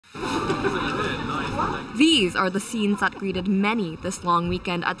These are the scenes that greeted many this long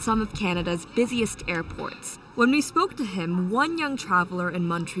weekend at some of Canada's busiest airports. When we spoke to him, one young traveler in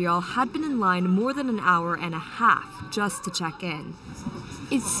Montreal had been in line more than an hour and a half just to check in.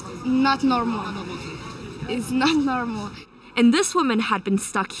 It's not normal. It's not normal. And this woman had been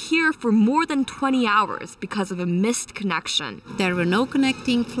stuck here for more than 20 hours because of a missed connection. There were no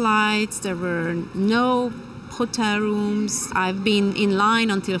connecting flights, there were no hotel rooms. I've been in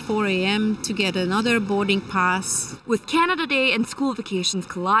line until 4 a.m. to get another boarding pass. With Canada Day and school vacations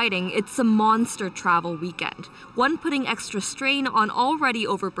colliding, it's a monster travel weekend. One putting extra strain on already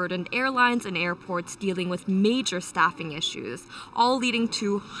overburdened airlines and airports dealing with major staffing issues, all leading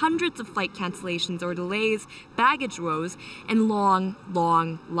to hundreds of flight cancellations or delays, baggage woes, and long,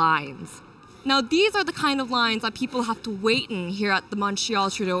 long lines. Now, these are the kind of lines that people have to wait in here at the Montreal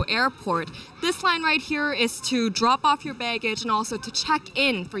Trudeau Airport. This line right here is to drop off your baggage and also to check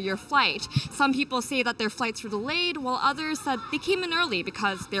in for your flight. Some people say that their flights were delayed, while others said they came in early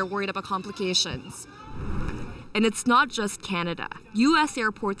because they're worried about complications. And it's not just Canada. U.S.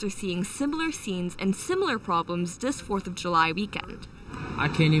 airports are seeing similar scenes and similar problems this 4th of July weekend. I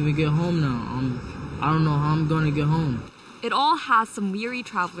can't even get home now. I don't know how I'm going to get home. It all has some weary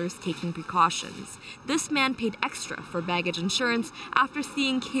travelers taking precautions. This man paid extra for baggage insurance after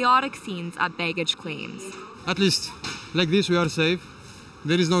seeing chaotic scenes at baggage claims. At least, like this, we are safe.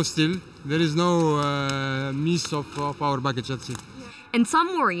 There is no steal. There is no miss of our baggage. That's it. And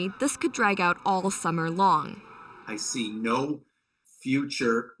some worry this could drag out all summer long. I see no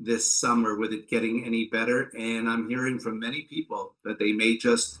future this summer with it getting any better, and I'm hearing from many people that they may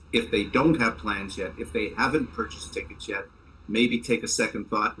just, if they don't have plans yet, if they haven't purchased tickets yet, maybe take a second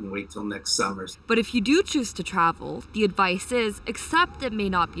thought and wait till next summer. But if you do choose to travel, the advice is accept it may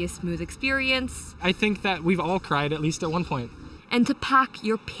not be a smooth experience. I think that we've all cried at least at one point. And to pack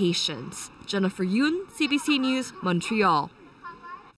your patience. Jennifer Yoon, CBC News, Montreal.